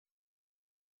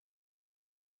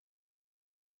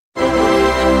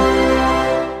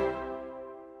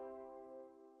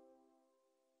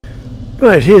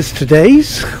Right, here's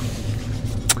today's. It's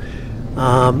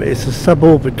a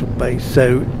suborbital base,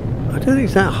 so I don't think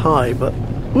it's that high, but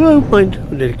whoa, mind,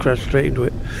 I nearly crashed straight into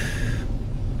it.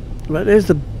 Right, there's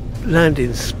the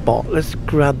landing spot. Let's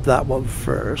grab that one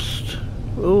first.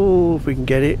 Oh, if we can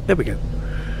get it. There we go.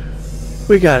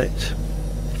 We got it.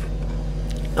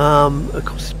 Of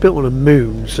course it's built on a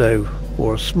moon, so,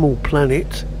 or a small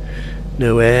planet,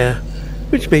 no air,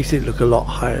 which makes it look a lot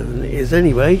higher than it is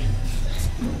anyway.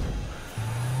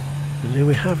 And there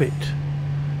we have it.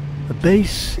 A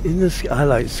base in the sky. I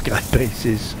like sky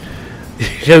bases.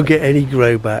 You don't get any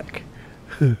grow back.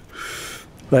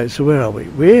 Right, so where are we?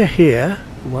 We're here.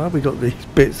 Why have we got these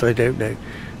bits? I don't know.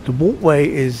 The walkway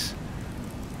is,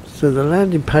 so the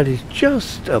landing pad is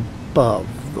just above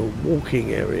the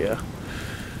walking area.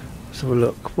 Let's have a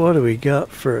look. What do we got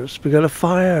first? We got a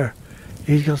fire.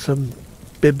 He's got some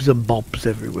bibs and bobs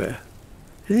everywhere.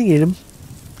 Anything in them?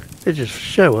 They're just for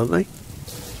show, aren't they?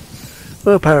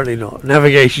 Well, apparently not.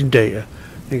 Navigation data.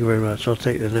 Thank you very much. I'll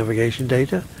take the navigation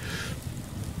data.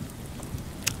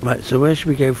 Right, so where should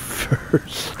we go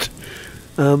first?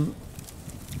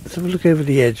 Let's have a look over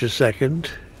the edge a second.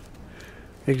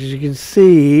 Because you can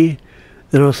see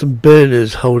there are some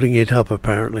burners holding it up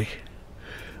apparently.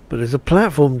 But there's a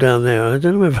platform down there. I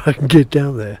don't know if I can get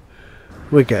down there.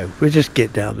 We'll go. We'll just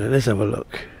get down there. Let's have a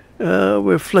look.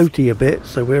 We're floaty a bit,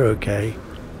 so we're okay.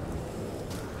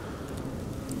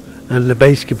 And the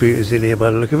base computer's in here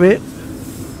by the look of it.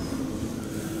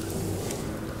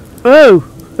 Oh!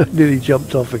 I nearly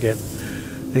jumped off again.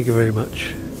 Thank you very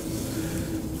much.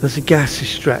 That's a gas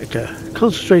extractor.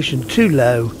 Concentration too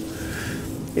low.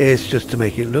 It's just to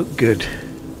make it look good.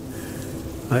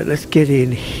 Right, let's get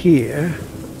in here.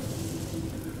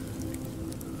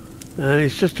 And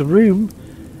it's just a room.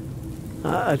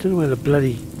 I don't know where the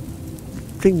bloody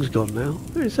thing's gone now.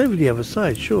 It's over the other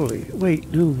side, surely.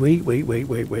 Wait, no,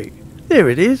 wait. There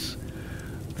it is.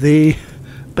 The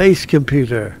base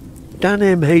computer. Dan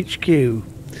MHQ.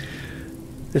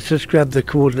 Let's just grab the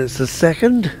coordinates a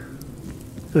second.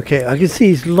 Okay, I can see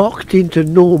he's locked into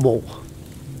normal.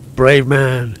 Brave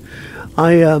man.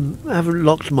 I haven't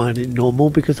locked mine in normal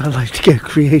because I like to get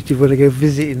creative when I go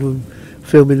visiting and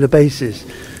filming the bases.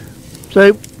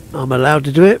 So, I'm allowed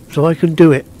to do it, so I can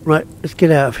do it. Right, let's get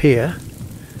out of here.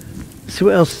 See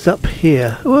what else is up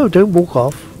here. Oh, don't walk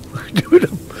off.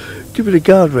 Do it a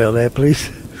guardrail there, please.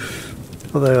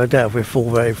 Although I doubt if we fall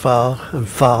very far and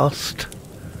fast.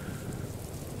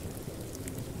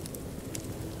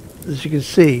 As you can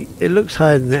see, it looks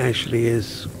higher than it actually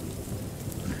is.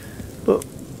 But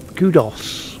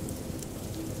kudos.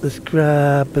 Let's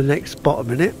grab the next spot a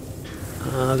minute.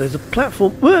 There's a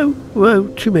platform. Whoa,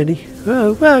 too many.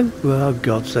 Whoa, oh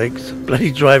God's sakes.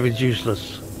 Bloody driving's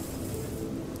useless.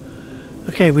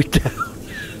 Okay, we're down.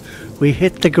 We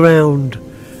hit the ground.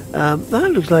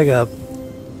 That looks like a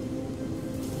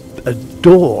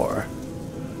door.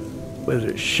 Whether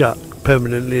it's shut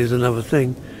permanently is another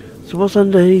thing. So what's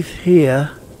underneath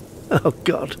here? Oh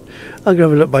God, I'm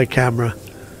going to look at my camera.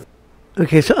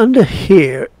 Okay, so under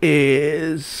here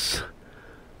is,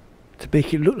 to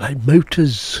make it look like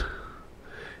motors.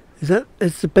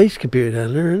 It's the base computer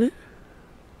down there, isn't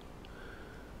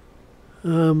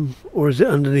it? Or is it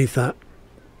underneath that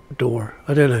door?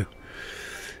 I don't know.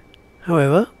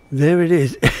 However, there it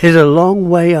is. It's a long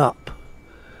way up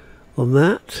on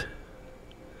that.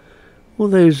 All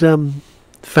those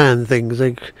fan things,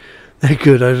 they're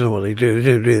good. I don't know what they do.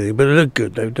 They don't do anything, but they look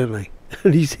good though, don't they?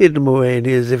 And he's hidden them away in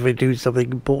here as if they do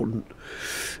something important.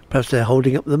 Perhaps they're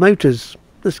holding up the motors.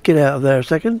 Let's get out of there a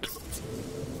second.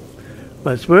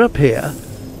 Right, so we're up here.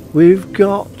 We've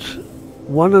got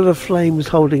one of the flames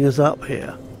holding us up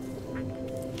here.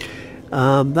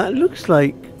 That looks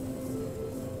like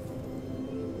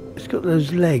it's got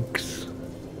those legs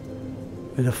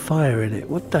with a fire in it.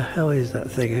 What the hell is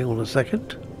that thing? Hang on a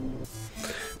second.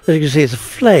 As you can see, it's a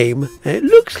flame, and it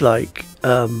looks like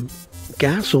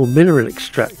gas or mineral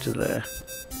extractor there.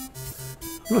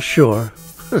 I'm not sure.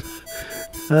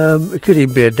 It could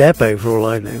even be a depot for all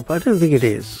I know, but I don't think it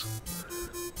is.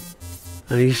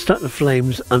 And he's stuck the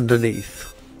flames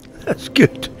underneath. That's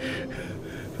good.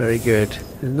 Very good.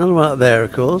 There's another one up there,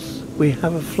 of course. We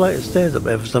have a flight of stairs up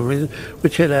there for some reason.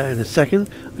 We'll check that out in a second.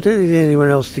 I don't think there's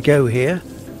anywhere else to go here.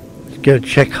 Let's go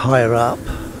check higher up.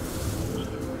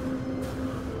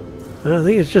 I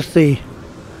think it's just the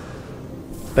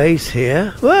base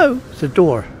here. Whoa! It's a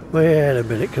door. Wait a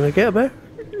minute. Can I get up there?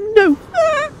 No!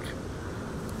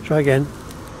 Try again.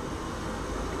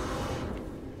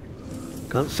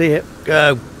 Can't see it.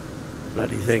 Go!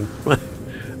 Bloody thing.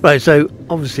 Right, so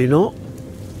obviously not.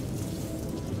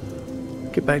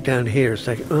 Get back down here a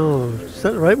second. Oh, is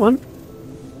that the right one?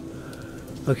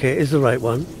 Okay, it's the right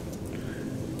one.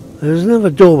 There's another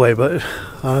doorway, but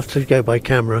I'll have to go by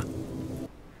camera.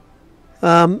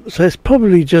 So it's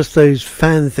probably just those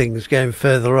fan things going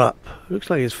further up. Looks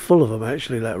like it's full of them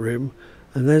actually, that room.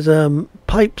 And there's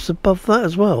pipes above that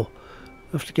as well.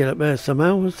 I'll have to get up there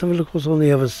somehow. Let's have a look what's on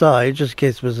the other side, just in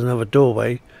case there's another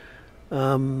doorway.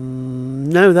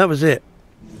 No, that was it.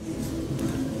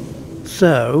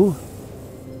 So,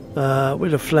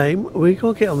 with a flame, we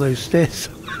gotta get on those stairs.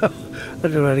 I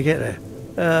don't know how to get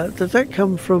there. Does that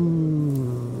come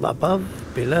from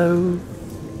above, below?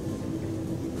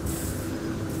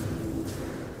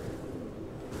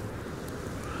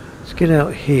 Let's get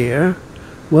out here.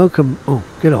 Welcome. Oh,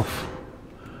 get off.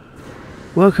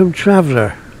 Welcome,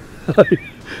 traveller.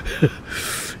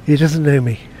 He doesn't know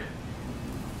me.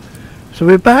 So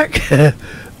we're back.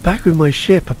 Back with my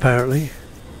ship, apparently.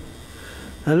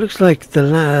 It looks like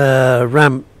the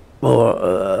ramp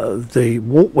or the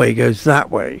walkway goes that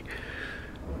way.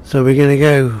 So we're going to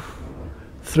go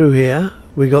through here.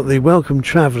 We got the welcome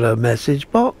traveller message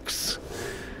box.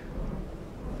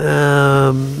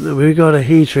 We've got a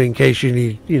heater in case you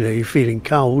need, you're feeling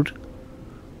cold.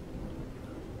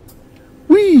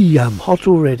 Whee! I'm hot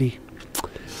already.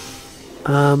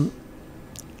 So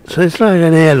it's like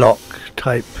an airlock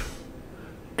type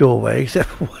doorway, except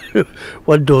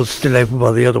one door's still open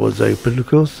while the other one's open, of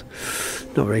course.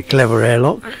 Not very clever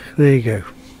airlock. There you go.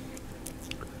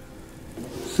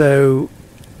 So,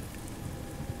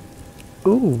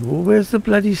 ooh, where's the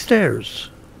bloody stairs?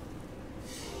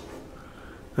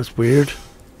 That's weird.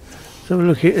 Let's have a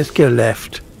look here. Let's go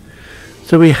left.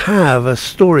 So we have a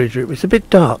storage room. It's a bit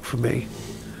dark for me.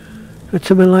 Can I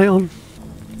turn my light on?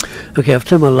 Okay, I've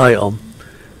turned my light on.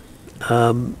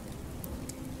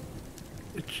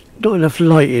 It's not enough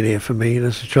light in here for me,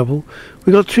 that's the trouble.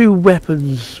 We've got two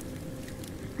weapons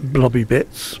blobby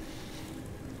bits.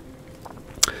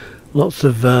 Lots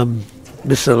of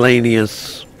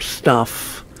miscellaneous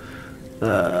stuff.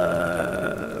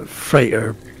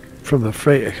 Freighter from a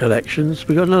freighter collections.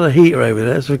 We've got another heater over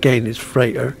there, so again it's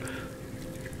freighter.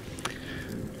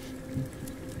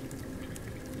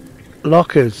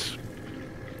 Lockers.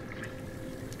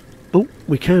 Oh,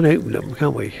 we can open them,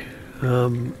 can't we?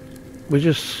 We'll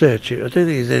just search it. I don't think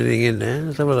there's anything in there.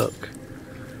 Let's have a look.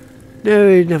 No,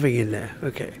 there's nothing in there.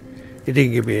 Okay. It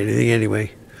didn't give me anything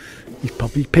anyway. He's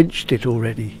probably pinched it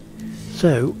already.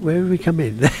 So, where did we come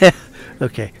in? There.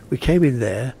 Okay, we came in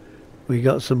there. We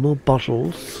got some more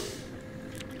bottles.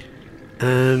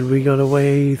 And we got a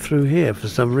way through here for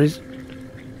some reason.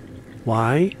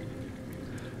 Why?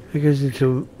 It goes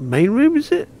into main room,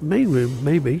 is it? Main room,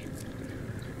 maybe.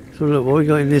 So look, what we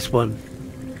got in this one?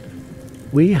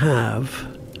 We have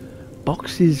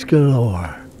boxes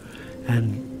galore.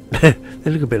 And they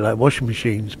look a bit like washing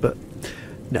machines, but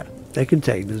no. They're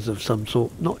containers of some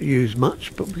sort. Not used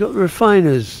much, but we've got the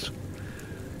refiners.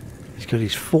 He's got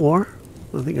his 4.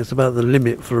 I think that's about the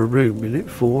limit for a room, isn't it?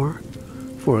 4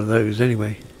 of those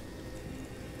anyway.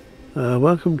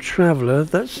 Welcome traveller.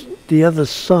 That's the other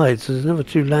side, so there's another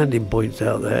 2 landing points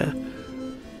out there.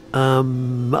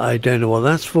 I don't know what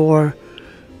that's for,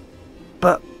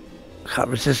 but can't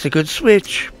resist a good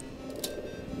switch.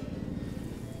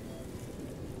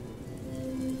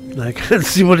 I can't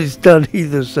see what it's done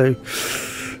either, so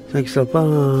thanks a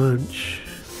bunch.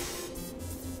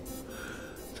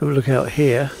 So we'll look out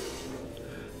here.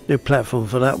 No platform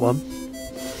for that one.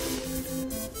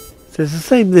 So it's the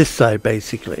same this side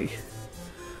basically.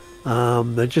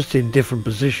 They're just in different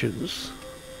positions.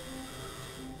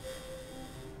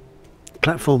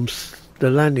 Platforms, the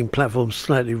landing platform's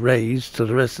slightly raised to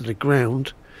the rest of the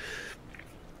ground.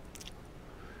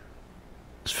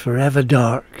 It's forever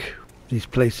dark, these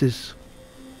places.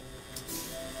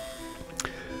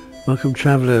 Welcome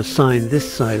traveller sign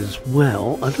this side as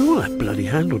well. I don't know what that bloody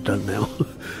handle done now.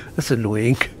 That's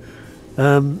annoying.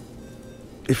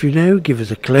 If you know, give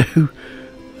us a clue.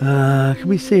 Can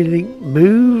we see anything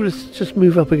move? Let's just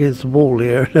move up against the wall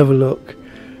here and have a look.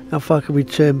 How far can we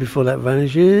turn before that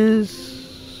vanishes?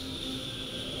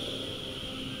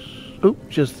 Oh,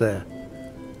 just there.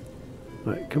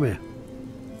 Right, come here.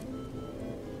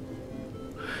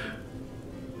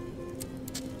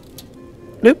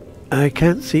 Nope, I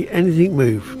can't see anything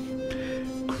move.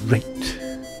 Great.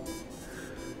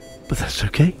 But that's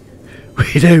okay.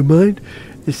 We don't mind.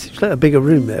 It seems like a bigger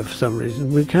room there for some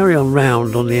reason. We'll carry on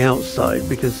round on the outside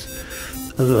because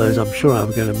otherwise I'm sure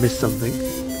I'm going to miss something.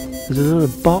 There's another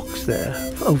box there.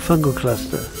 Oh, fungal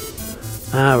cluster.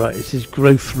 Ah, right, it's his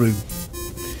growth room.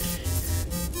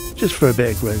 Just for a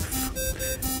bit of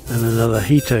growth. And another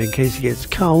heater in case it gets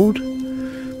cold.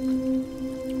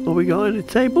 What we got on the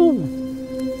table?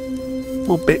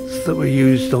 More bits that were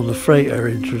used on the freighter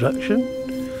introduction.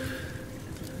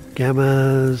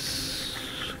 Gammas.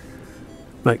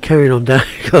 Right, carrying on down.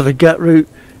 Got the gut root,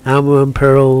 ammo and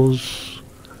pearls,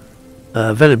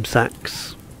 venom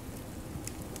sacs,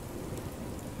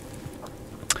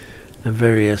 and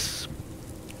various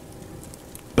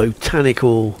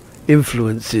botanical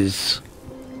influences.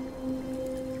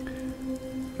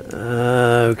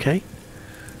 Okay.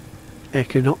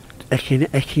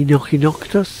 Echinoctus.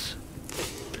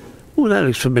 Oh, that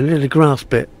looks familiar, the grass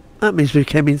bit. That means we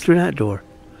came in through that door.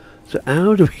 So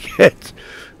how do we get...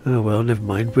 Oh well, never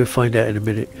mind, we'll find out in a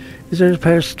minute. Is there a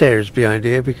pair of stairs behind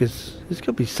here? Because there's got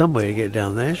to be some way to get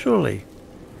down there, surely.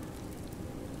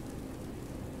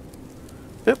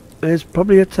 Yep, there's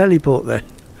probably a teleport there.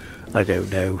 I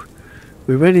don't know.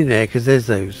 We went in there because there's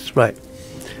those. Right,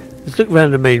 let's look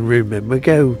around the main room then. We'll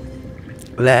go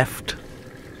left.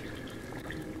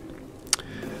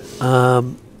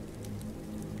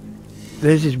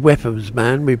 There's his weapons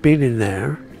man. We've been in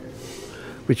there,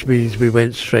 which means we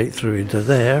went straight through into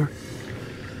there.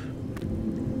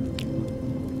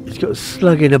 He's got a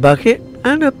slug in a bucket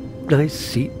and a nice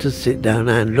seat to sit down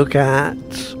and look at.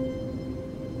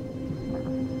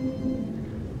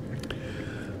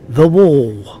 The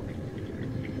wall.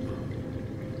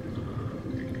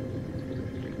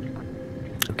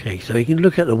 Okay, so you can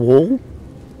look at the wall.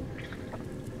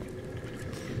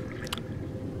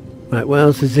 Right, what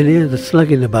else is in here? The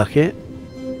slug in the bucket.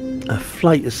 A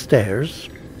flight of stairs.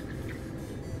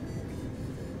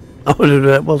 Oh, I don't know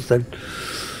what that was then.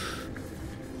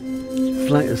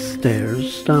 Flight of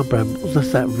stairs. Star brambles.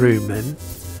 That's that room then.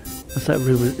 That's that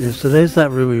room. So there's that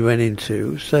room we went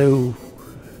into. So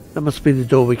that must be the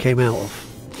door we came out of.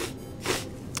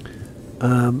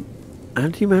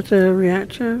 Antimatter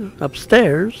reactor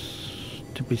upstairs.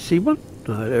 Did we see one?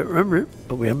 No, I don't remember it.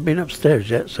 But we haven't been upstairs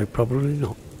yet, so probably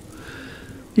not.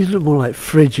 These look more like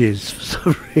fridges for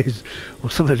some reason,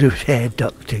 or something to do with air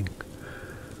ducting.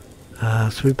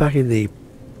 So we're back in the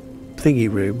thingy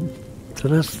room. So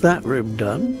that's that room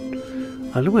done.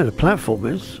 I don't know where the platform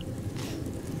is.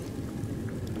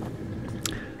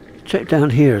 Check down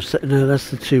here. So, no,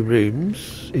 that's the two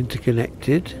rooms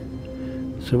interconnected.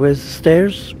 So where's the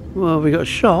stairs? Well, we got a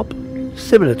shop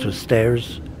similar to a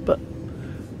stairs, but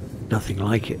nothing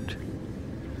like it.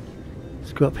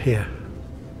 Let's go up here.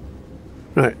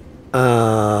 Right,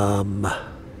 are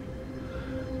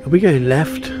we going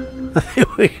left? I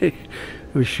think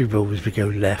we should always be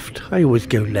going left. I always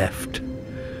go left.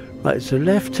 Right, so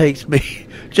left takes me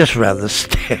just around the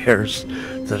stairs.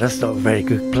 So that's not a very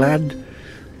good plan.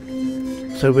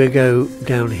 So we'll go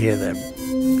down here then.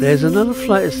 There's another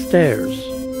flight of stairs.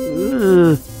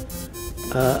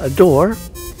 A door.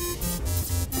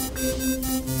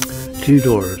 Two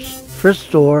doors.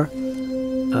 First door.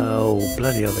 Oh,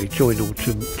 bloody hell, they joined all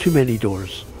too many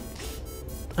doors.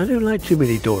 I don't like too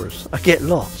many doors. I get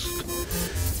lost.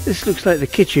 This looks like the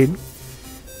kitchen.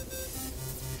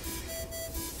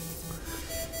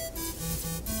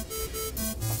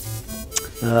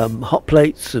 Hot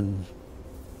plates and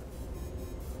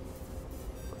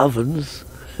ovens.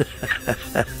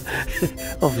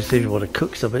 Obviously, if you want to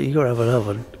cook something, you've got to have an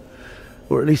oven.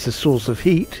 Or at least a source of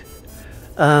heat.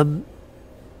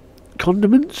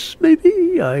 Condiments,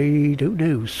 maybe? I don't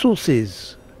know.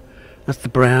 Sauces. That's the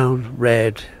brown,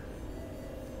 red.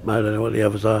 I don't know what the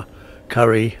others are.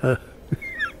 Curry.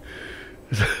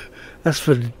 That's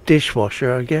for the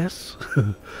dishwasher, I guess.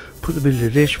 Put them in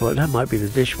the dishwasher. That might be the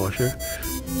dishwasher.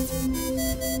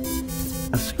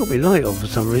 That's got me light on for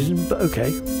some reason, but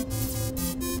okay.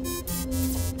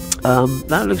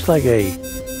 That looks like an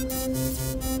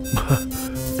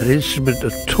instrument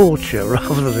of torture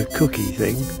rather than a cookie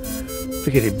thing.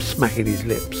 Look at him smacking his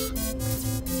lips.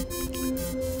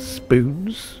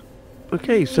 Spoons.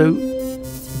 Okay, so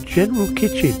general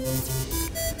kitchen.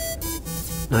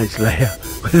 Nice layer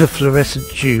with the fluorescent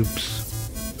tubes.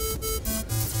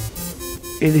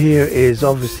 In here is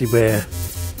obviously where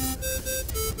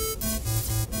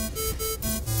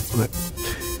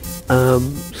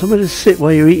somewhere to sit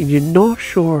while you're eating your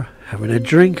nosh or having a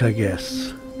drink, I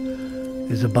guess.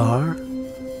 There's a bar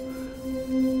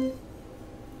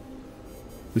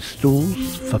with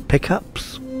stools for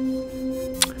pickups.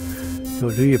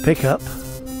 You'll do your pickup.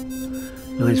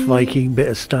 Nice Vy'keen bit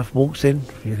of stuff walks in.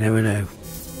 You never know.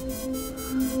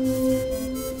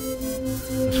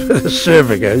 As far as the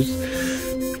server goes,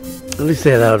 at least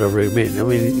they allowed a room in. I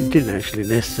mean, you didn't actually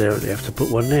necessarily have to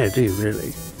put one there, do you,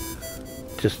 really?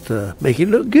 Just make it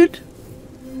look good.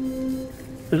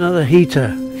 Another heater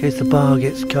in case the bar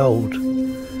gets cold.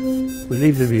 We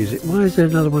leave the music. Why is there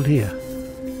another one here?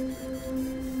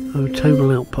 Oh, tonal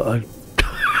output.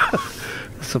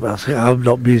 Someone else. I'm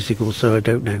not musical, so I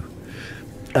don't know.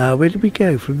 Where did we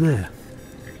go from there?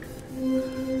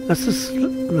 That's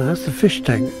the fish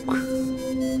tank.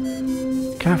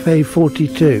 Cafe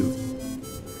 42.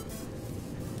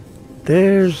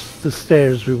 There's the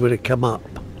stairs we would have come up.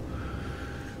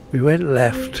 We went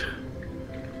left.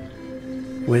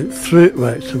 Went through,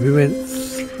 right, so we went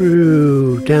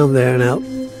through, down there and out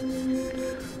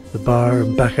the bar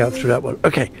and back out through that one.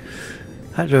 Okay,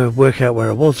 had to work out where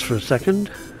I was for a second.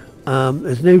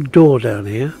 There's no door down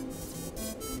here.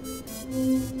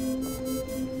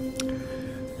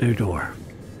 No door.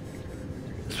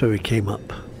 That's where we came up.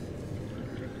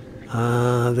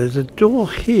 There's a door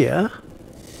here.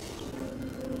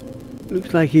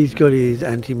 Looks like he's got his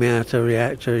antimatter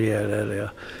reactor, yeah, there they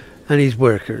are. And his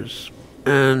workers.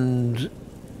 And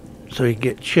so he can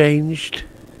get changed.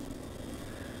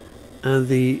 And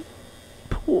the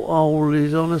porthole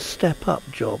is on a step up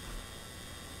job.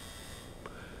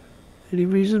 Any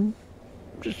reason?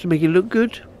 Just to make it look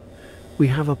good? We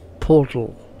have a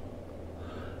portal.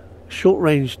 Short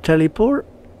range teleport.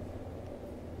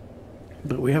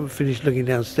 But we haven't finished looking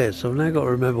downstairs, so I've now got to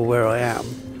remember where I am.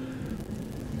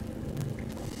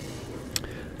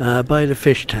 By the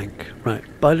fish tank. Right,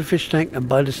 by the fish tank and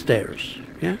by the stairs.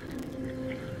 Yeah?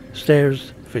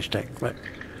 Stairs, fish tank. Right.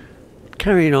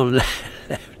 Carrying on left.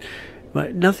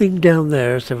 Right, nothing down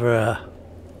there except for a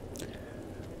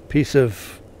piece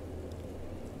of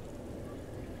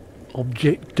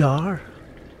object dar.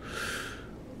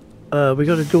 We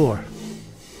got a door.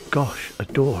 Gosh, a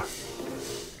door.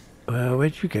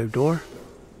 Where'd you go, door?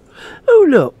 Oh,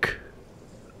 look.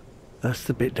 That's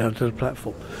the bit down to the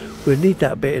platform. We'll need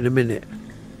that bit in a minute.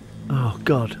 Oh,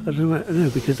 God. I don't know,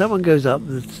 because that one goes up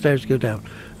and the stairs go down.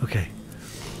 Okay.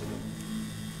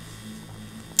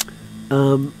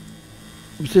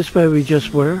 Was this where we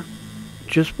just were?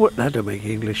 Just what? That don't make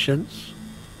English sense.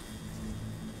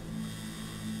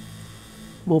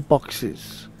 More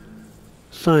boxes.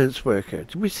 Science worker.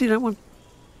 Did we see that one?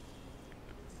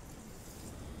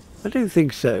 I don't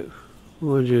think so.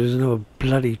 Mind you, there's no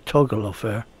bloody toggle off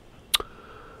there.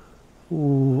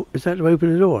 Ooh, is that to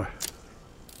open the door?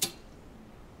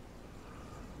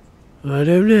 I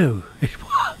don't know.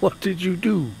 What did you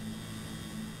do?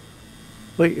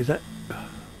 Wait, is that...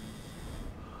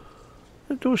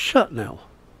 That door's shut now.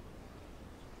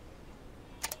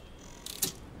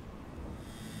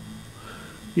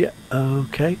 Yeah,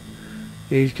 okay.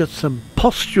 He's got some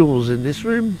pustules in this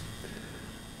room.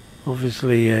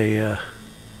 Obviously a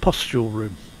pustule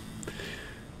room.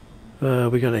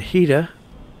 We got a heater.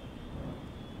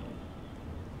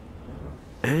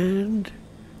 And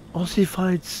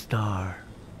ossified star.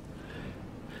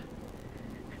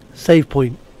 Save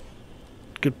point.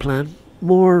 Good plan.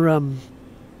 More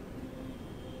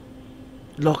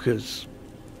lockers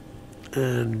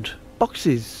and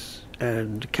boxes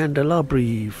and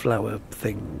candelabri flower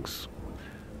things.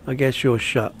 I guess you're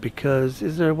shut because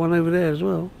is there one over there as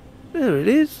well? There it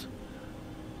is.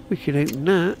 We can open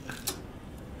that.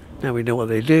 Now we know what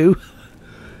they do.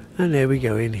 And there we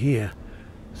go in here.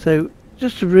 So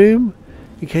just a room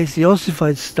in case the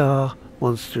ossified star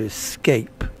wants to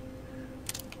escape.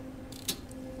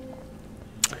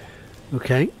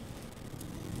 Okay.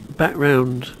 Back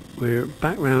round. We're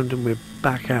back round and we're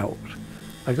back out.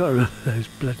 I got to remember those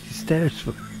bloody stairs.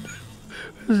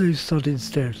 Where's those sodding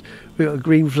stairs? We got a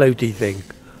green floaty thing.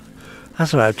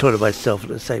 That's why I'm talking to myself at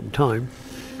the same time.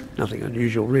 Nothing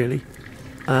unusual really.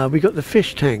 We got the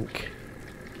fish tank.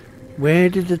 Where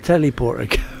did the teleporter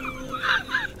go?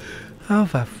 Oh,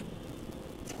 for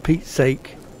Pete's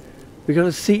sake. We got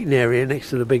a seating area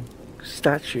next to the big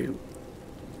statue.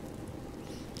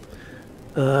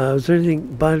 Was there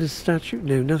anything by the statue?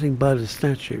 No, nothing by the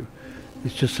statue.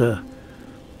 It's just a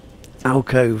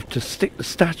alcove to stick the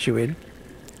statue in.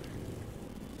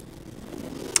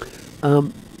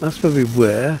 That's where we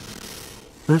were.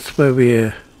 That's where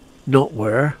we not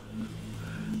were.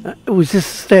 Was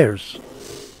this the stairs?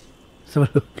 So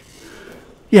look.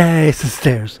 Yeah, it's the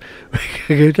stairs. We're going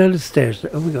to go down the stairs.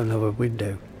 Oh, we got another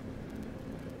window.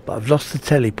 But I've lost the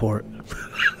teleport.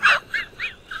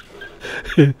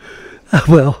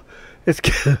 Well, let's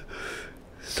go.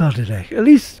 Saturday. At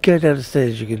least go down the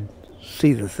stairs. You can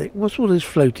see the thing. What's all those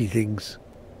floaty things?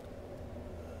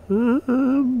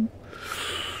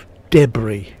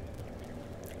 Debris.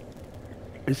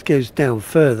 This goes down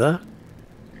further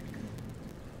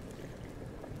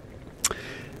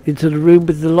into the room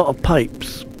with a lot of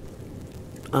pipes.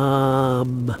 I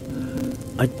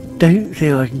don't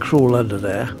think I can crawl under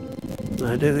there.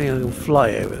 I don't think I can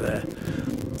fly over there.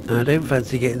 I don't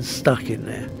fancy getting stuck in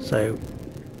there. So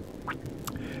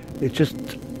it's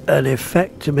just an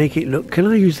effect to make it look. Can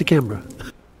I use the camera?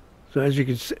 So as you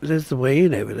can see, there's the way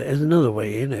in over there. There's another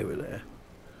way in over there.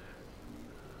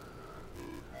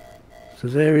 So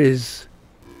there is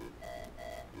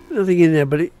nothing in there,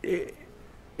 but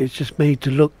it's just made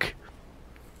to look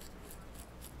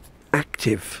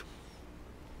active.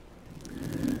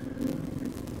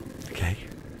 Okay.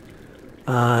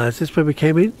 Is this where we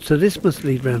came in? So this must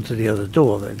lead round to the other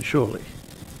door then, surely.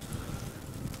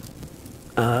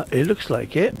 It looks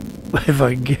like it. If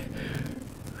I can get...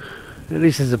 At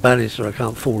least there's a banister I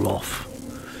can't fall off.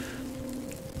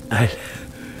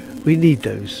 We need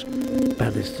those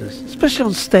banisters, especially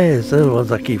on stairs. They're the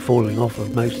ones I keep falling off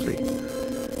of mostly.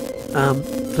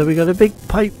 So we got a big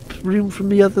pipe room from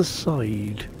the other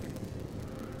side.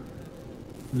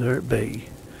 There it be.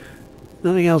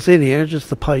 Nothing else in here, just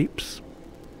the pipes.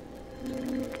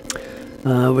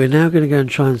 We're now going to go and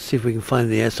try and see if we can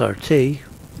find the SRT.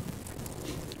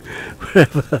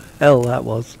 Wherever the hell that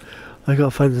was. I got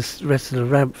to find the rest of the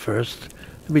ramp first.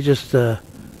 Let me just... oh,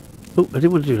 I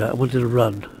didn't want to do that. I wanted to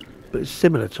run. But it's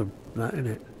similar to that, isn't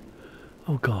it?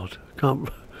 Oh God, I can't...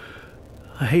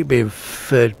 I hate being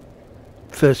first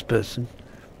person.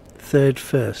 Third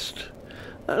first.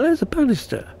 There's a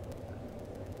banister.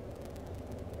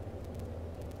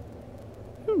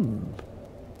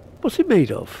 What's it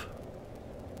made of?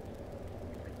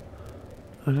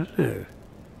 I don't know.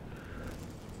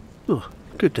 Oh,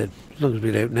 good then. As long as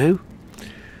we don't know.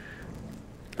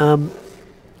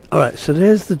 Alright, so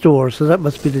there's the door. So that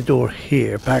must be the door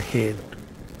here, back in.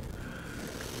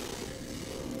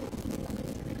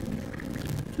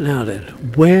 Now then,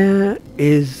 where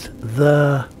is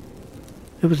the...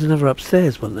 There was another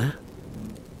upstairs, wasn't there?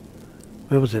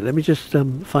 Where was it? Let me just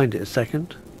find it a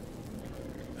second.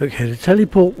 Okay, the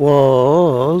teleport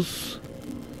was...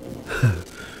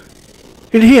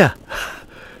 in here!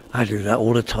 I do that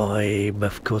all the time,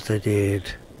 of course I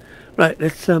did. Right,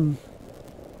 let's go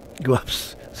up,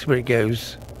 see where it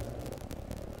goes.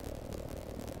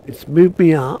 It's moved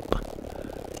me up.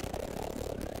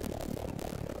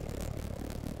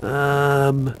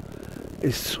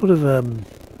 It's sort of a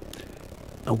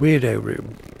weirdo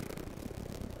room.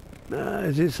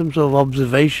 Is it some sort of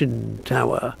observation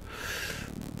tower?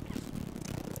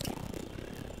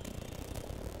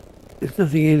 There's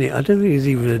nothing in it. I don't think there's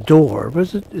even a door.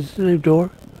 Is there no door?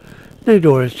 No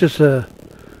door. It's just a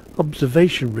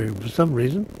observation room for some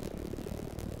reason.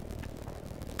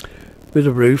 With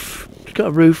a roof. It's got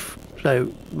a roof, so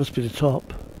it must be the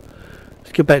top.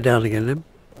 Let's go back down again then.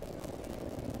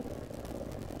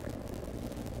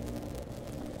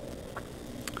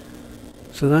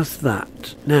 So that's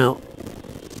that. Now,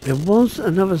 there was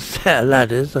another set of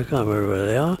ladders. I can't remember where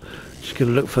they are. Just going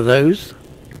to look for those.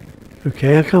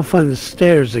 Okay, I can't find the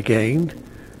stairs again.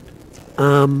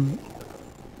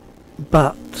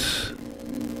 But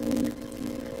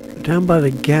down by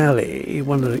the galley,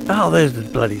 one of the... Oh, there's the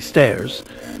bloody stairs.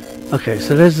 Okay,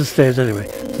 so there's the stairs anyway.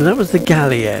 So that was the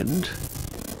galley end.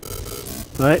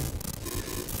 Right.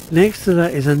 Next to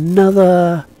that is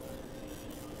another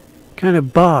kind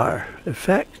of bar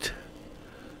effect.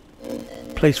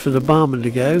 Place for the barman to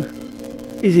go.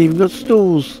 He's even got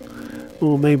stools.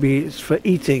 Or maybe it's for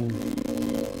eating.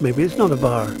 Maybe it's not a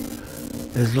bar.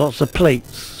 There's lots of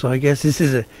plates. So I guess this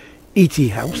is a eaty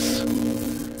house.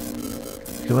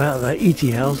 Go out of that eaty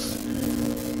house.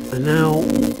 And now,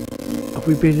 have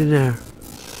we been in there?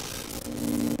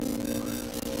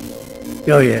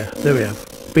 Oh yeah, there we have.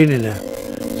 Been in there.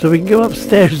 So we can go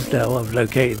upstairs now. I've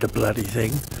located the bloody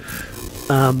thing.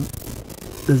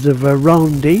 There's a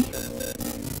veranda.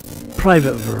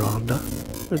 Private veranda.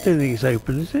 I don't think it's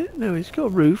open, is it? No, it's got a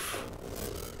roof.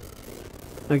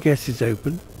 I guess it's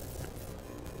open.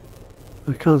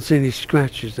 I can't see any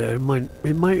scratches there. It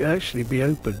might actually be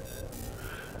open.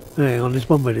 Hang on, there's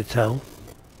one way to tell.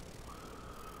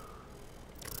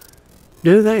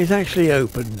 No, that is actually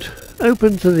opened.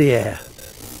 Open to the air.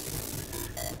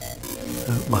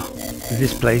 Well, in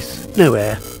this place, no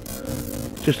air.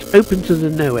 Just open to the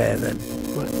no air then.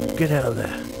 Right, get out of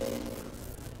there.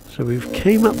 So we've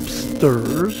came upstairs.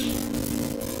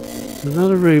 There's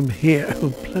another room here. Oh,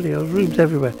 bloody hell, rooms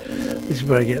everywhere. This is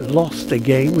where I get lost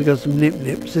again. We got some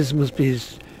nip-nips. This must be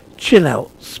his chill-out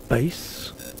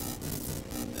space.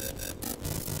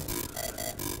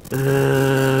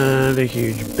 And a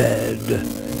huge bed.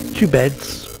 2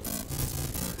 beds.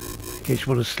 In case you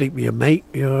want to sleep with your mate,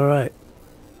 you're alright.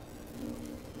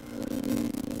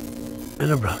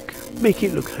 And a rug. Make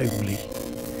it look homely.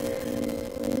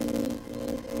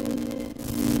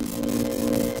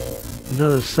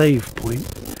 Another save point.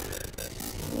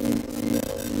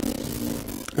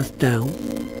 That's down.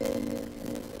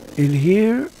 In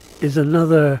here, is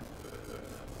another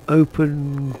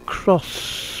open cross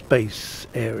space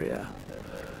area.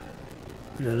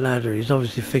 The ladder, he's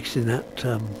obviously fixing that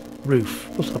roof.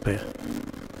 What's up here?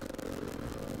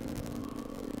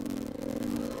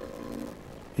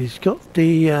 He's got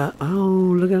the,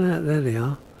 oh, look at that, there they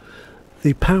are.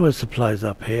 The power supply's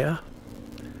up here.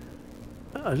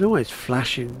 I don't know why it's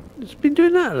flashing. It's been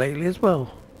doing that lately as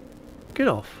well. Get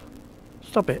off.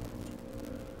 Stop it.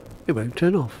 It won't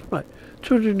turn off. Right,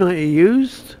 290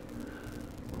 used.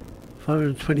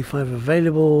 525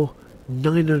 available.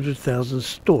 900,000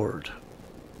 stored.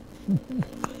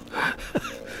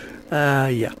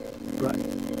 Yeah. Right.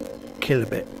 Kill a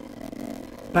bit.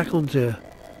 Back onto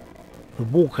the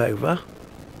walkover.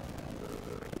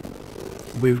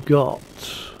 We've got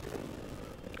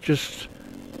just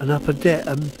an upper deck,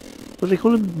 what do they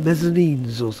call them?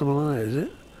 Mezzanines or something like that, is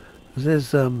it?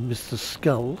 There's Mr.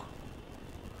 Skull.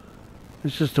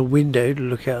 It's just a window to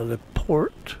look out of the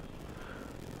port.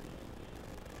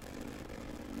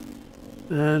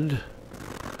 And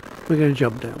we're going to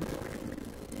jump down.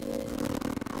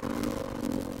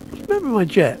 Remember my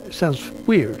jet? It sounds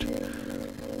weird.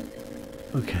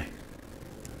 Okay.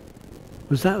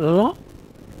 Was that a lot?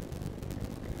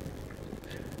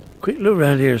 Quick look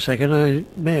around here a second. I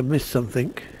may have missed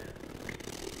something.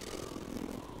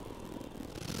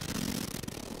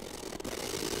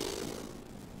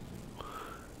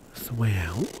 That's the way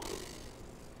out.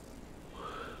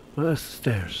 Well, that's the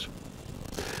stairs.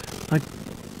 I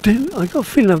got a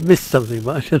feeling I've missed something,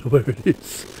 but I don't know where it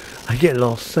is. I get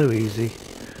lost so easy.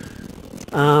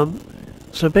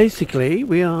 So basically,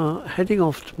 we are heading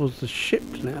off towards the ship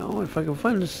now. If I can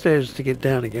find the stairs to get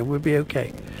down again, we'll be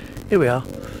okay. Here we are.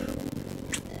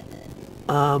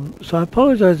 So I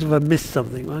apologise if I missed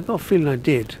something. I got a feeling I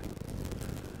did.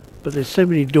 But there's so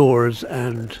many doors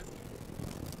and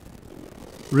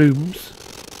rooms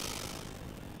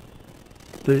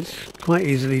that it's quite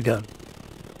easily done.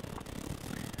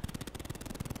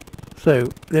 So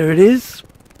there it is.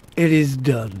 It is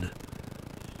done.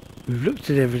 We've looked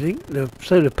at everything. The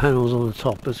solar panels on the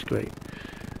top. That's great.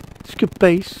 It's a good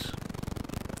base.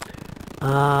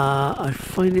 I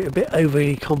find it a bit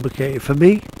overly complicated for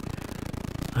me.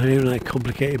 I don't like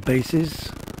complicated bases.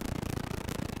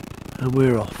 And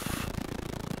we're off.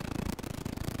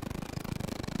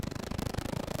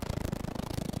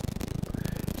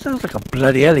 Sounds like a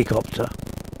bloody helicopter.